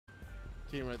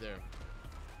Team right there.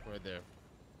 Right there.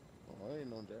 Oh, I ain't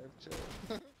no drive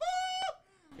chill.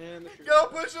 Man, Go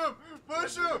push him!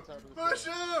 Push him! Push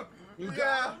him!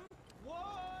 Yeah!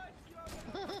 What?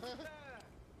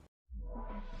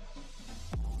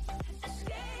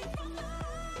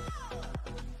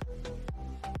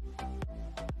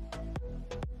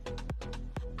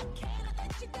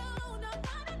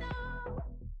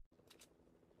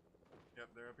 Yep,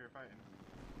 they're up here fighting.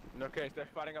 No case, they're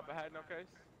fighting up ahead, no case.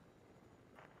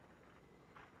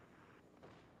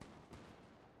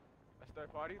 That's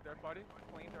third party,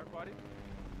 clean third party.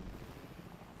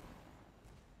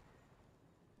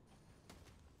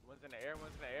 One's in the air,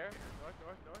 north.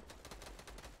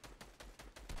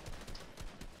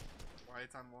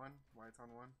 White's on one.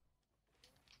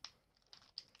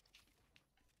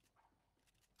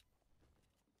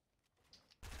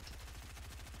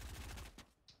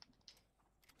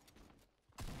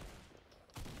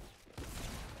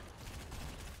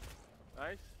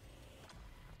 Nice.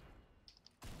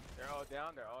 They're all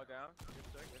down,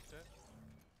 Good shit.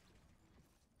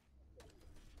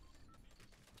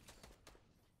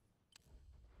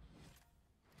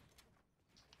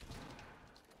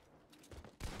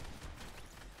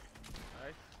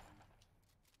 Nice.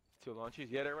 Two launches.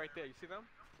 Yeah, they're right there. You see them?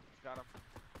 Got him.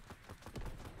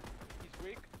 He's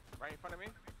weak. Right in front of me.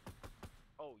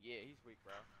 Oh, yeah, he's weak,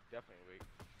 bro. Definitely weak.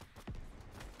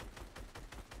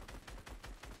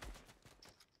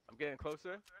 I'm getting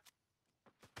closer.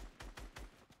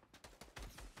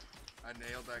 I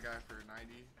nailed that guy for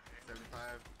 90,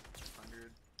 75,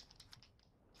 100,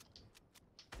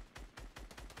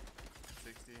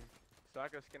 60.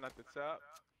 Soccer skin at the top.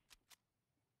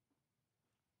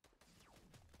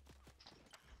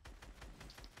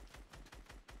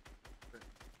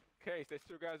 Case, there's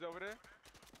two guys over there.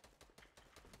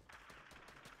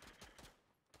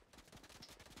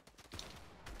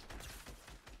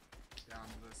 Down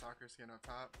the soccer skin up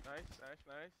top. Nice.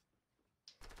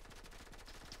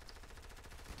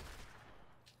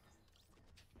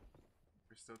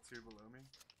 There's still two below me.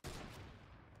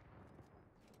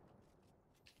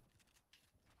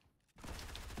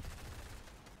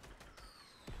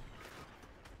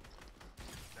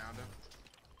 Downed him.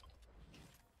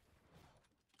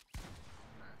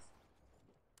 Nice.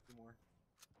 Two more.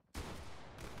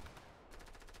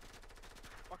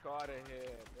 Fuck out of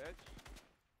here, bitch.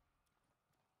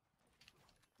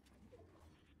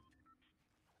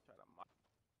 Try to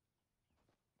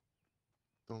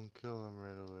Don't kill him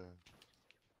right away.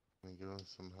 And give him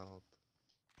some help.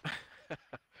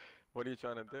 What are you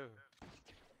trying to do?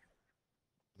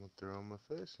 I'm gonna throw him a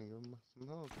fish and give him some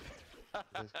help. You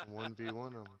guys can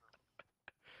 1v1 him.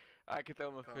 I can throw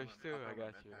him a fish too, I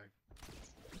got you.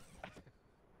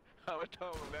 I'm gonna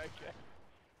throw him a backpack.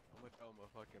 I'm gonna throw him a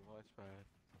fucking launch pad.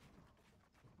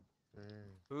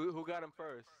 Sure. Who got him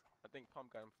first? I think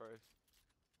Pump got him first.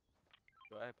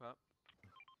 Go ahead, Pump.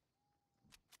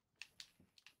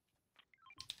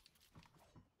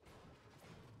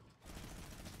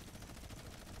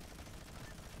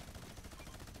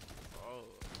 Oh.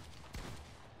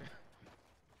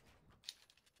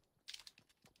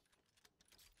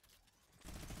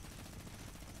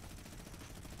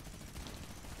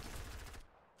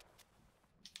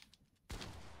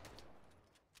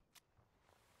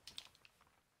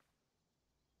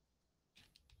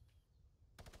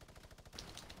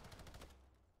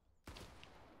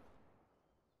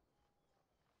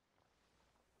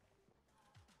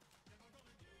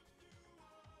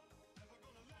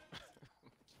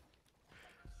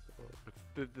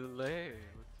 The delay,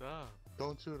 what's up?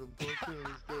 Don't shoot him, he's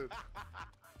good.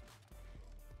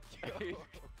 He gave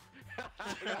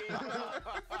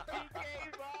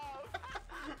up!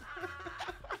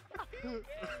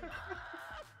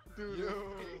 Dude, Yo,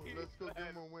 let's go give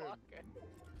him a win.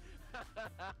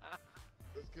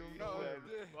 Let's give him a Yo, win.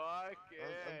 fuck it.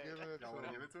 I'm giving it to Y'all wanna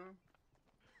him. give it to him?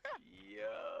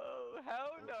 Yo,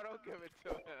 hell no, don't give it to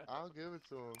him. I'll give it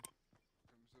to him.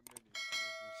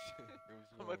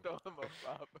 I'm gonna throw him a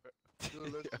flopper.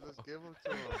 Dude, let's give him to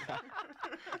him.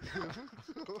 Give him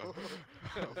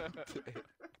to him.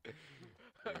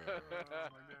 Oh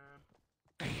my god.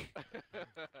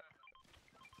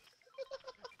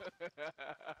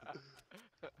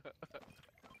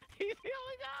 He's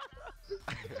healing up!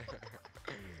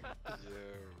 Yo.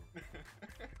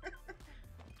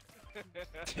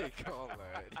 Take all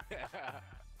that.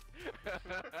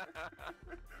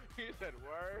 He said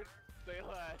word, say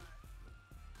less.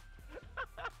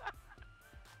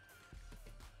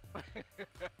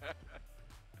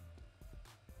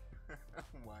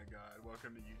 Oh my god,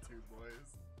 welcome to YouTube, boys.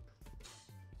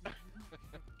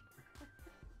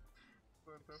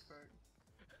 What the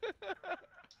fuck?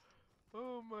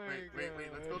 Oh my Wait, god. wait, wait.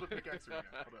 Let's build a pickaxe arena.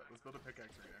 Hold up. Let's build a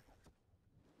pickaxe arena.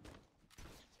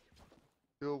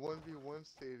 Do a 1v1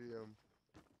 stadium.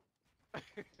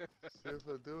 See if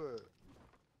I do it.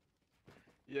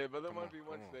 Yeah, but the Come on, 1v1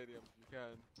 come on. stadium, you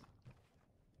can.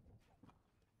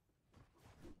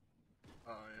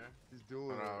 Oh yeah. He's doing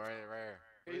Hold on, it. right here.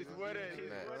 He's Wait, with let's it, do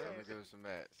he's some Mats. with I'm mats. gonna it. give him some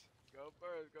mats. Go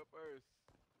first, go first.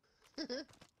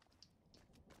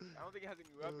 I don't think he has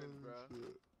any weapons, bro.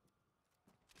 Shit.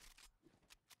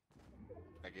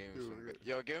 I gave him Dude, some. look at-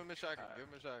 Yo, give him a shotgun. Give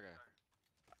him a shotgun.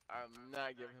 I'm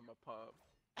not giving him a pump.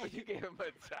 You gave him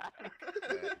a tack.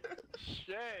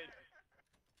 Shit.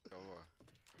 Go on.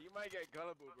 He might get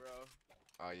gullible, bro.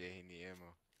 Oh yeah, he need ammo.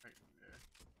 Right, yeah.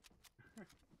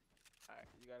 Alright,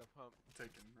 you got a pump. I'm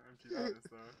taking. I'm keep honest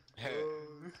though.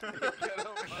 Oh, Get him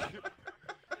up.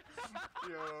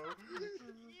 Yo.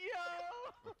 Yo!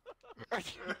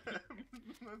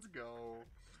 Let's go.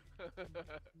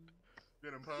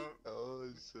 Get him pump. oh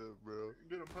shit, bro.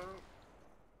 Get him pump.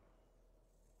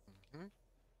 Mhm.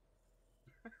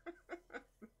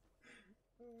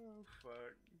 Oh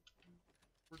fuck.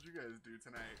 What'd you guys do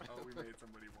tonight? Oh, we made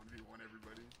somebody 1v1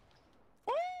 everybody.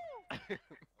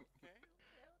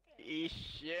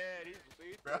 Shit, he's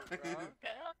lethal,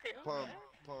 bro.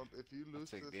 Pump, if you lose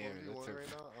take this damage, 1v1 I took- right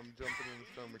now, I'm jumping in the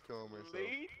storm and killing myself.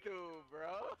 Lethal,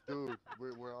 bro. Dude,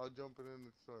 we're all jumping in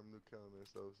the storm and killing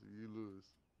ourselves, so you lose.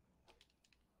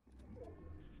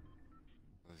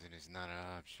 Losing is not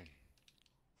an option.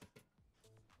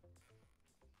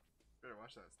 Better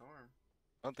watch that storm.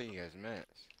 I don't think you guys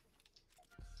mats.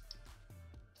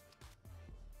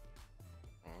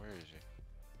 Oh, where is it?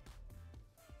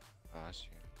 Oh, I see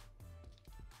it.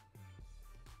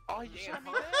 Oh, you shot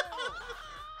me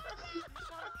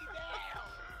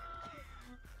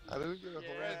I didn't get a hold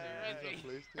Yeah. of it.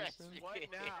 Is that PlayStation? What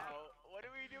now? What do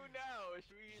we do now?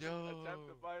 Should we Yo. attempt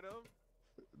to fight him?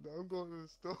 No, I'm going to the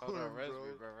storm, Hold on, res me,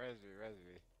 bro. bro, res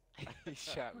me. He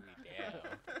shot me down.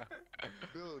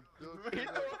 Build,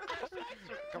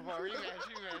 Come on, rematch.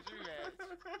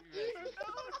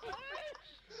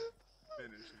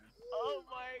 Finish him. Oh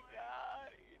my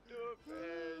god, you do it,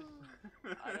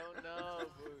 fish. I don't know,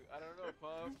 boo. I don't know,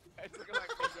 Pump. It's looking like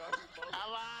me dropping both.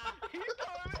 He's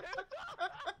doing it!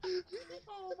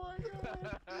 Oh my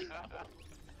god.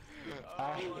 Oh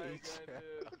my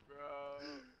goodness, bro.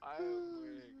 I am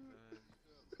weak,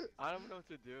 man. I don't know what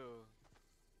to do.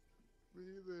 Me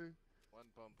either. One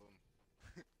pump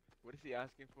him. What is he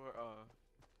asking for? I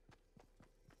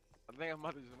think I'm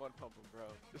about to just one pump him, bro.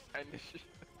 Just end this shit.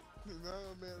 No,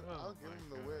 man, Oh I'll give my him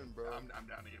the God. win, bro. I'm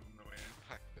down to give him the win.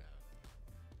 Fuck that.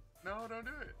 No, don't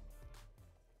do it.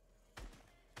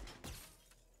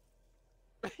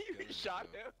 You Good shot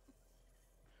job. him?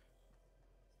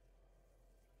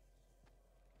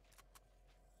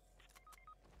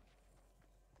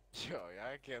 Yo,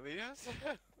 y'all can't leave us.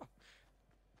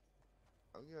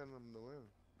 I'm giving him the win.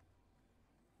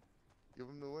 Give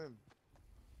him the win.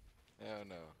 Hell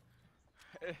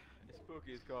no. It's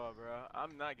Spooky's call, bro.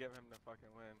 I'm not giving him the fucking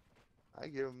win. I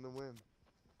give him the win.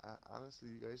 Honestly,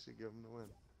 you guys should give him the win.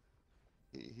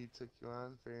 He took you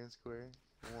on fair and square.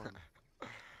 Won.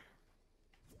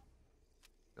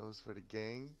 That was for the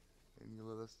gang, and you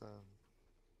let us down.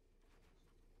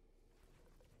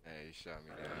 Hey, he shot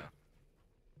me down.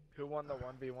 Who won the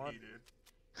 1v1? He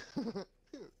did.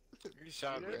 He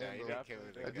shot me Yeah, down. He bro. didn't kill I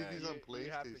the think guy. he's on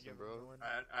You have to PlayStation, give him bro. the win.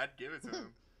 I'd give it to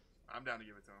him. I'm down to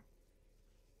give it to him.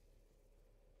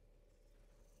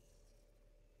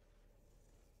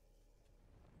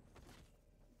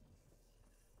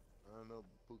 I don't know,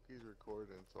 Bookie's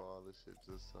recording, so all this shit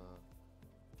just,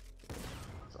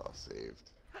 it's all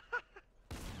saved.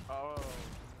 Oh,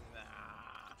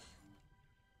 nah.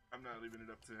 I'm not leaving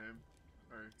it up to him.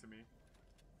 Or to me.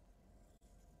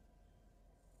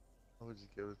 How would you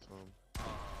give it to him?